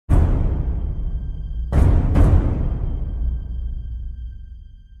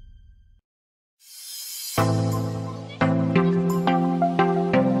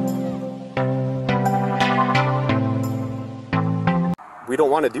We don't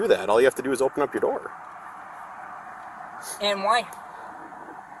want to do that. All you have to do is open up your door. And why?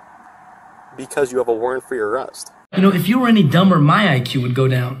 Because you have a warrant for your arrest. You know, if you were any dumber, my IQ would go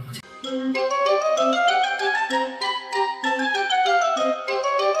down.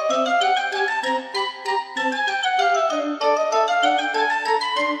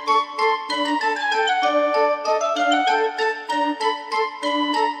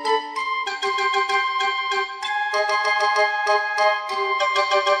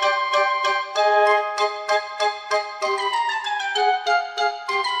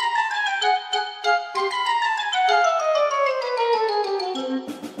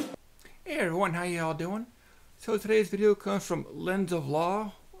 Hey everyone, how y'all doing? So today's video comes from Lens of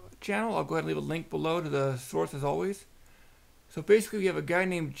Law channel. I'll go ahead and leave a link below to the source as always. So basically we have a guy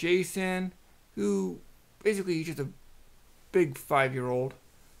named Jason who basically he's just a big 5-year-old.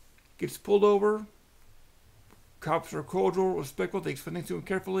 Gets pulled over. Cops are cordial, respectful, they explain things to him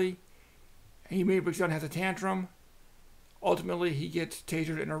carefully. He maybe breaks down and has a tantrum. Ultimately he gets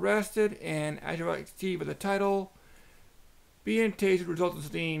tasered and arrested, and as you might see by the title, being tasered results in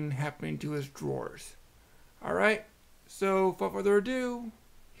something happening to his drawers. Alright, so without further ado,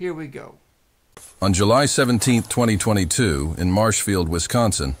 here we go. On July 17, 2022, in Marshfield,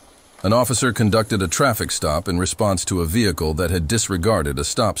 Wisconsin, an officer conducted a traffic stop in response to a vehicle that had disregarded a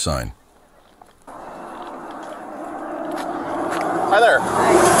stop sign. Hi there.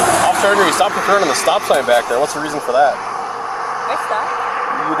 Officer, you stopped in front of the stop sign back there. What's the reason for that? I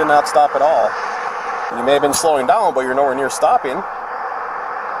stopped. You did not stop at all. You may have been slowing down, but you're nowhere near stopping. Do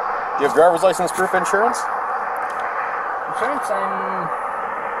you have driver's license, proof, insurance? Insurance,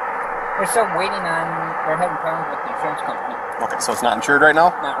 we're still waiting on, we're having problems with the insurance company. Okay, so it's not insured right now?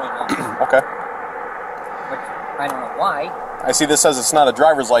 Not right now. Okay. Which, I don't know why. I see this says it's not a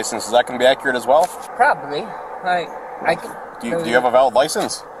driver's license. Is that going to be accurate as well? Probably. I could, Do you have a valid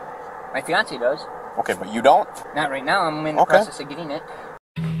license? my fiance does. Okay, but you don't? Not right now, I'm in the process of getting it.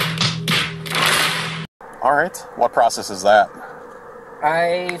 Alright. What process is that?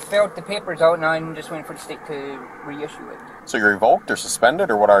 I filled the papers out and I'm just waiting for the state to reissue it. So you're revoked or suspended,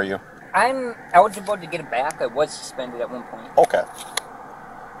 or what are you? I'm eligible to get it back. I was suspended at one point. Okay.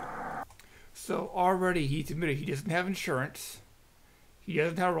 So already he's admitted he doesn't have insurance. He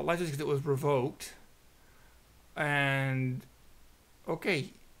doesn't have a license because it was revoked. And,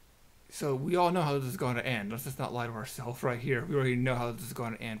 okay, so we all know how this is going to end. Let's just not lie to ourselves right here. We already know how this is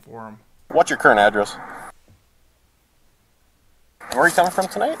going to end for him. What's your current address? Where are you coming from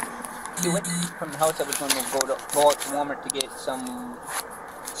tonight? You went from the house. I was going to go out to Walmart to get some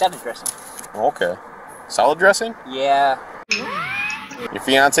salad dressing. Okay. Salad dressing? Yeah. Your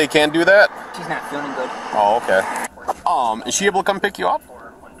fiance can't do that? She's not feeling good. Oh, okay. Is she able to come pick you up?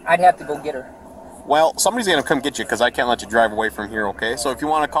 I'd have to go get her. Well, somebody's going to come get you because I can't let you drive away from here, okay? So if you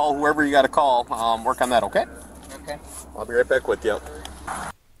want to call whoever you got to call, work on that, okay? Okay. I'll be right back with you.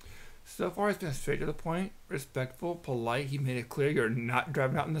 So far, it's been straight to the point, respectful, polite. He made it clear you're not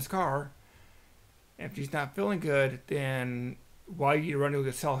driving out in this car. And if she's not feeling good, then why are you running to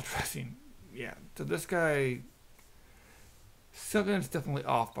get salad dressing? Yeah, so this guy, something's definitely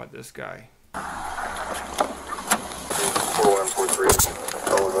off by this guy.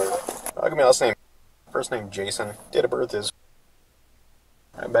 4143. Give me last name. First name Jason. Date of birth is.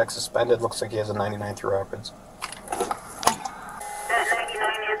 Right back suspended. Looks like he has a 99 through Rapids. That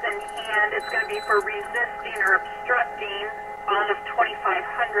 99 is in hand. It's going to be for resisting or obstructing. Bond of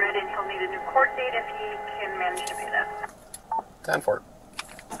 $2,500, and he'll need a new court date if he can manage to pay that. 10 for it.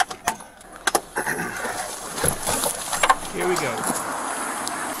 Here we go.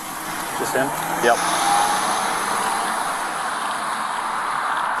 Just in? Yep.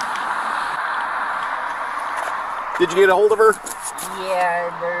 Did you get a hold of her?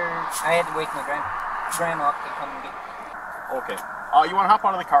 Yeah, I had to wait for my grandma to come and get me. Okay. You want to hop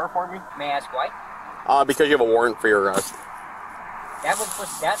out of the car for me? May I ask why? Because you have a warrant for your arrest. That's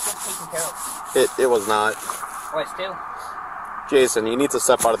what's taken care of. It was not. What, still? Jason, you need to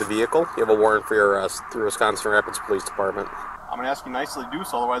step out of the vehicle. You have a warrant for your arrest through Wisconsin Rapids Police Department. I'm going to ask you nicely to do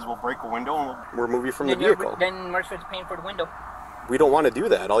so, otherwise we'll break a window and we'll remove you from the vehicle. Then we're supposed to pay for the window. We don't want to do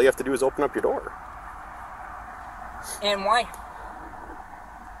that. All you have to do is open up your door. And why?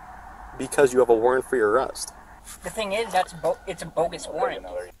 Because you have a warrant for your arrest. The thing is, it's a bogus warrant.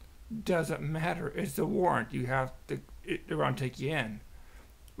 Doesn't matter. It's a warrant. You have to. They're going to take you in.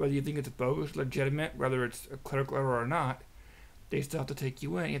 Whether you think it's bogus, legitimate, whether it's a clerical error or not, they still have to take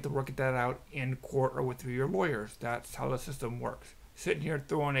you in. You have to work that out in court or with your lawyers. That's how the system works. Sitting here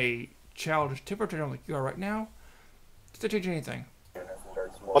throwing a childish temper tantrum like you are right now, doesn't change anything.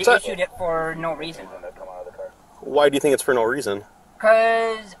 What's They that? issued it for no reason. Why do you think it's for no reason?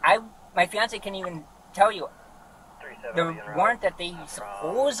 Because my fiance can even tell you the warrant that they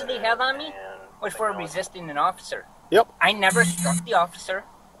supposedly have on me was for resisting an officer. Yep. I never struck the officer.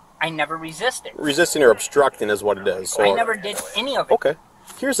 I never resisted. Resisting or obstructing is what it is. So I never did any of it. Okay.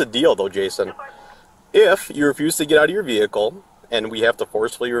 Here's the deal, though, Jason. If you refuse to get out of your vehicle and we have to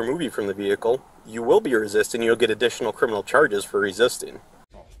forcefully remove you from the vehicle, you will be resisting. You'll get additional criminal charges for resisting.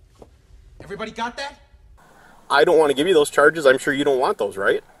 Everybody got that? I don't want to give you those charges. I'm sure you don't want those,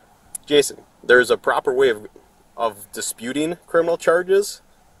 right? Jason, there's a proper way of disputing criminal charges,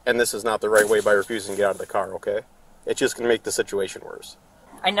 and this is not the right way by refusing to get out of the car, okay? It's just going to make the situation worse.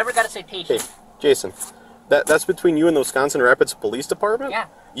 I never got a citation. Hey, Jason, that's between you and the Wisconsin Rapids Police Department? Yeah.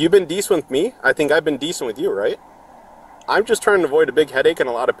 You've been decent with me. I think I've been decent with you, right? I'm just trying to avoid a big headache and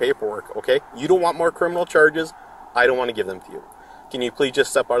a lot of paperwork, okay? You don't want more criminal charges. I don't want to give them to you. Can you please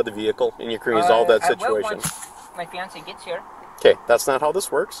just step out of the vehicle and you can resolve that situation? I will once my fiance gets here. Okay, that's not how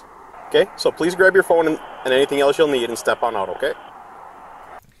this works. Okay, so please grab your phone and anything else you'll need and step on out, okay?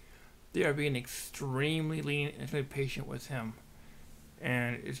 They are being extremely lenient and extremely patient with him.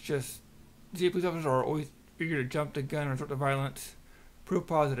 And it's just, the police officers are always eager to jump the gun or resort to violence. Proof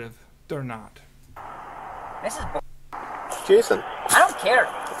positive, they're not. This is Jason. I don't care.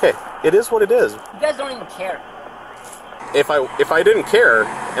 Okay, it is what it is. You guys don't even care. If I didn't care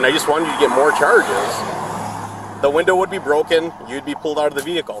and I just wanted you to get more charges, the window would be broken, you'd be pulled out of the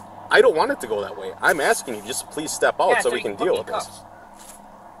vehicle. I don't want it to go that way. I'm asking you just to please step out so we can deal with this.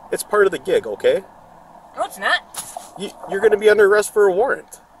 It's part of the gig, okay? No, it's not. You're going to be under arrest for a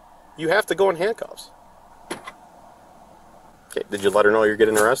warrant. You have to go in handcuffs. Okay, did you let her know you're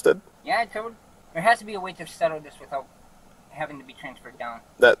getting arrested? Yeah, I told her. There has to be a way to settle this without having to be transferred down.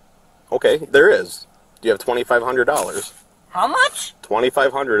 Okay, there is. You have $2,500. How much?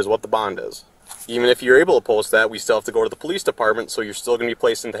 $2,500 is what the bond is. Even if you're able to post that, we still have to go to the police department, so you're still going to be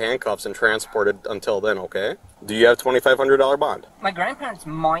placed into handcuffs and transported until then, okay? Do you have $2,500 bond? My grandparents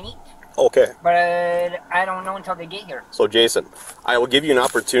might. Okay. But I don't know until they get here. So, Jason, I will give you an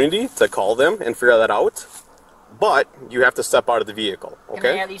opportunity to call them and figure that out, but you have to step out of the vehicle, okay?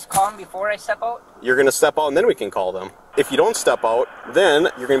 Can I at least call them before I step out? You're going to step out and then we can call them. If you don't step out, then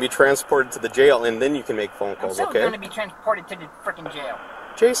you're going to be transported to the jail and then you can make phone calls, I'm still okay? going to be transported to the freaking jail.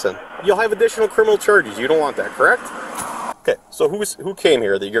 Jason, you'll have additional criminal charges. You don't want that, correct? Okay, so who came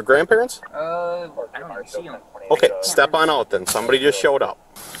here? Your grandparents? I don't even see them. Okay, step on out then. Somebody just showed up.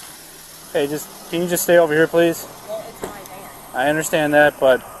 Hey, can you just stay over here, please? Well, it's my van. I understand that,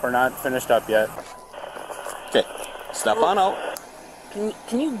 but we're not finished up yet. Okay, step on out. Can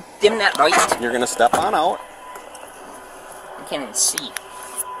you dim that light? You're gonna step on out. I can't even see.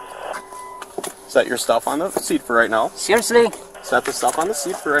 Set your stuff on the seat for right now. Seriously? Set the stuff on the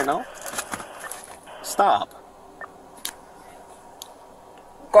seat for right now. Stop.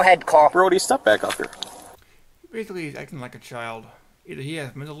 Go ahead, call. Brody, step back up here. Basically, he's acting like a child. Either he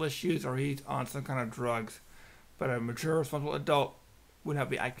has mental issues or he's on some kind of drugs. But a mature, responsible adult would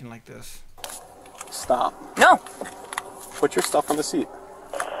not be acting like this. Stop. No. Put your stuff on the seat.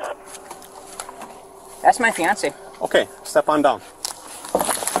 That's my fiance. Okay, step on down.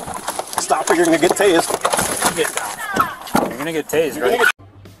 Stop or you're gonna get tased. Get down. You're gonna get tased, right?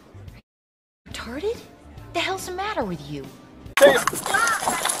 Retarded? The hell's the matter with you? Stop!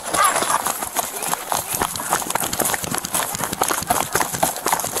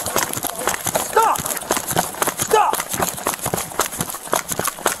 Stop!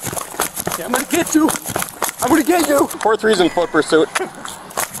 Okay, I'm gonna get you. I'm gonna get you. Fourth reason, foot pursuit.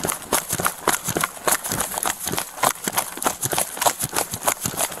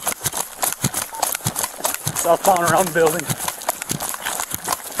 Southbound around the building.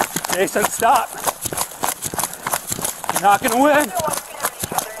 Jason, stop. You're not gonna win.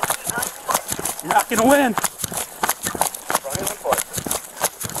 You're not gonna win.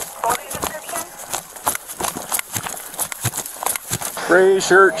 Gray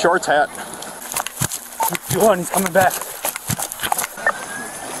shirt, shorts, hat. Go on, he's coming back.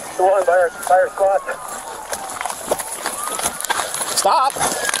 Go on, fire squad. Stop!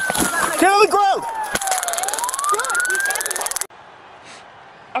 Get on the ground!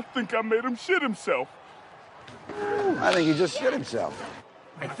 I think I made him shit himself. I think he just shit himself.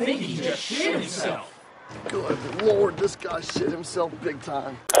 I think he just shit himself. Good Lord, this guy shit himself big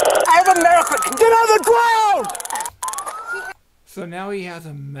time. I have a medical condition. Get on the ground! So now he has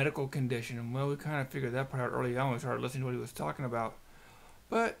a medical condition, and well, we kind of figured that part out early on when we started listening to what he was talking about.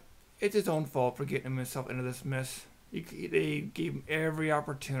 But it's his own fault for getting himself into this mess. They gave him every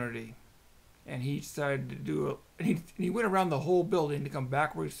opportunity, and he decided to do it. And he went around the whole building to come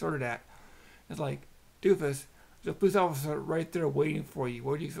back where he started at. It's like, doofus, There's a police officer right there waiting for you.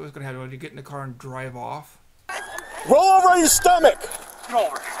 What do you think was going to happen? Would you get in the car and drive off? Roll over on your stomach! Get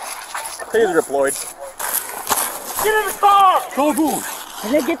over. Taser deployed. Get in the car! Don't move.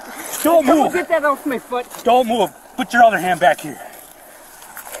 Don't move. Get that off my foot. Don't move. Put your other hand back here.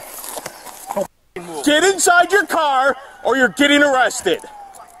 Don't move. Get inside your car or you're getting arrested.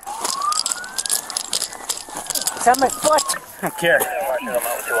 It's on my foot. I don't care.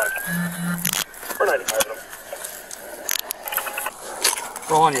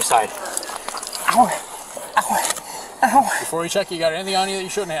 Roll on your side. Ow. Ow. Ow. Before you check, you got anything on you that you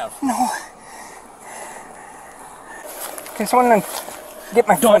shouldn't have? No. Can someone get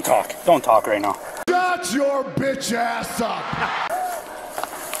my Don't foot? talk. Don't talk right now. Shut your bitch ass up!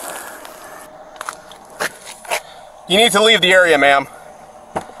 You need to leave the area, ma'am.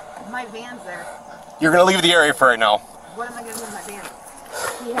 My van's there. You're gonna leave the area for right now. What am I gonna do with my van?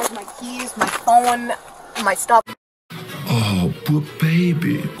 He has my keys, my phone, my stuff. Oh, but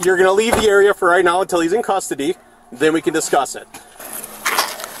baby. You're gonna leave the area for right now until he's in custody. Then we can discuss it.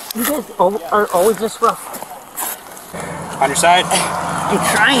 You guys are always this rough. On your side. I'm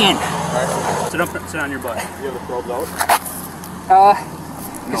trying. Right. Sit up. Sit on your butt. You have the probes out?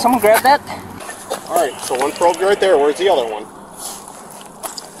 Can someone grab that? Alright, so one probe's right there. Where's the other one?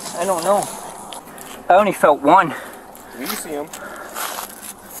 I don't know. I only felt one. You see him.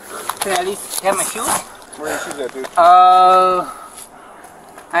 Can I at least have my shoes? Where are your shoes at, dude? I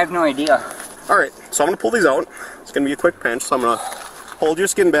have no idea. Alright, so I'm gonna pull these out. It's gonna be a quick pinch, so I'm gonna hold your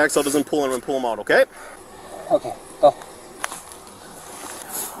skin back so it doesn't pull in and pull them out, okay? Okay, go.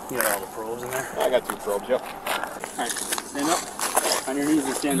 You got all the probes in there? I got 2 probes, yep. Alright, stand up. On your knees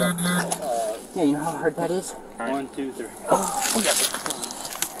and stand up. Yeah, you know how hard that is? Right. 1, 2, 3.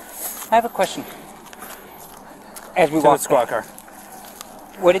 I have a question. As we To walk the squad car.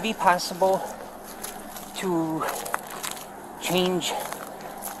 would it be possible to change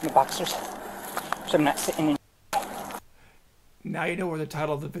the boxers so I'm not sitting in? Now you know where the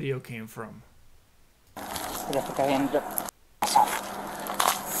title of the video came from. But I think I ended up myself.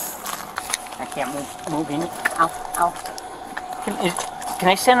 I can't move in. Ow, ow. Can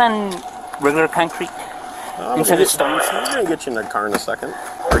I stand on regular concrete instead of stones? I'm gonna get you in the car in a second.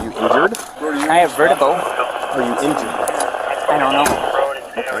 Are you injured? I have vertigo. Are you injured? I don't know.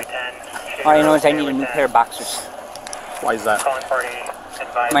 Okay. All I know is I need a new pair of boxers. Why is that?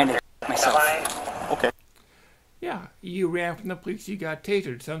 Might have myself. Okay. Yeah, you ran from the police, you got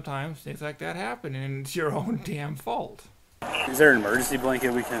tasered. Sometimes things like that happen, and it's your own damn fault. Is there an emergency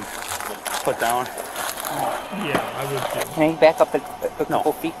blanket we can put down? Yeah, I would too. Can I back up a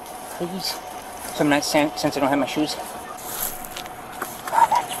couple feet, please? So I'm not since I don't have my shoes. Oh,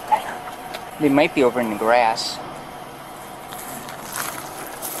 that's better. They might be over in the grass.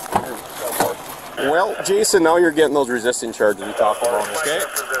 Well, Jason, now you're getting those resisting charges we talked about, okay?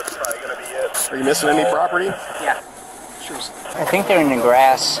 Are you missing any property? Yeah. Shoes. I think they're in the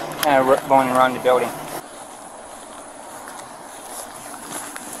grass, going around the building.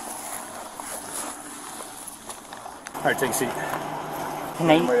 All right, take a seat. Can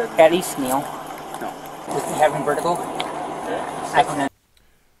I at least kneel? No. With me having vertigo? I can.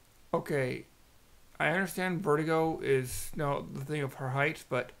 Okay, I understand vertigo is the thing of her height,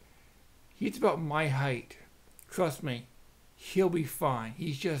 but he's about my height. Trust me, he'll be fine.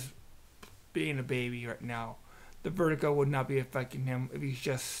 He's just being a baby right now. The vertigo would not be affecting him if he's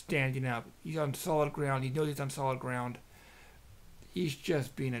just standing up. He's on solid ground. He knows he's on solid ground. He's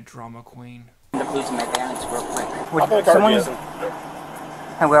just being a drama queen. I'm losing my balance real quick.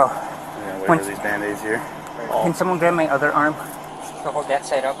 I will. Yeah, wait for these band-aids here. Can someone grab my other arm to hold that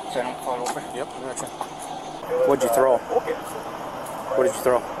side up so I don't fall over? Yep, I gotcha. What'd you throw? What did you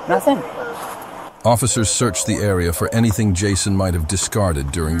throw? Nothing. Officers searched the area for anything Jason might have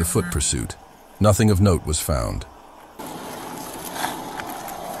discarded during the foot pursuit. Nothing of note was found.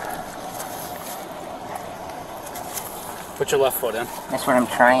 Put your left foot in. That's what I'm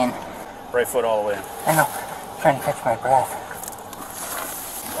trying. Right foot all the way in. I know. I'm trying to catch my breath.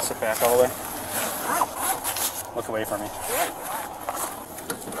 Sit back all the way. Look away from me.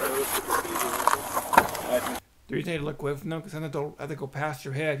 The reason I look away from them because sometimes they'll have to go past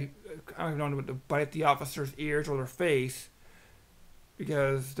your head. I don't even know to bite the officer's ears or their face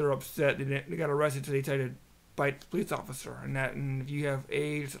because they're upset. They got arrested, so they try to bite the police officer. And if you have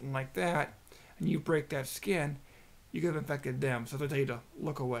AIDS or something like that, and you break that skin, you could have infected them. So they tell you to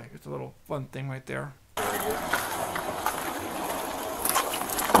look away. It's a little fun thing right there.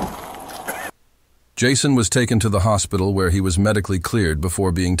 Jason was taken to the hospital where he was medically cleared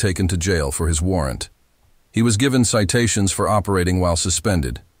before being taken to jail for his warrant. He was given citations for operating while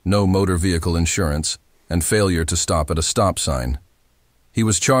suspended, no motor vehicle insurance, and failure to stop at a stop sign. He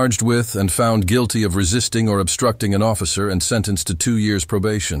was charged with and found guilty of resisting or obstructing an officer and sentenced to 2 years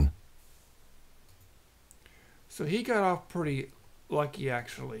probation. So he got off pretty lucky,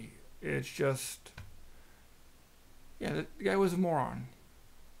 actually. It's just, yeah, the guy was a moron.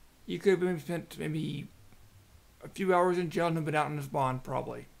 He could have been spent maybe a few hours in jail and been out on his bond,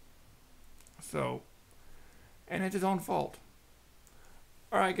 probably. So, and it's his own fault.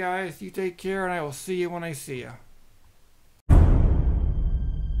 Alright guys, you take care and I will see you when I see you.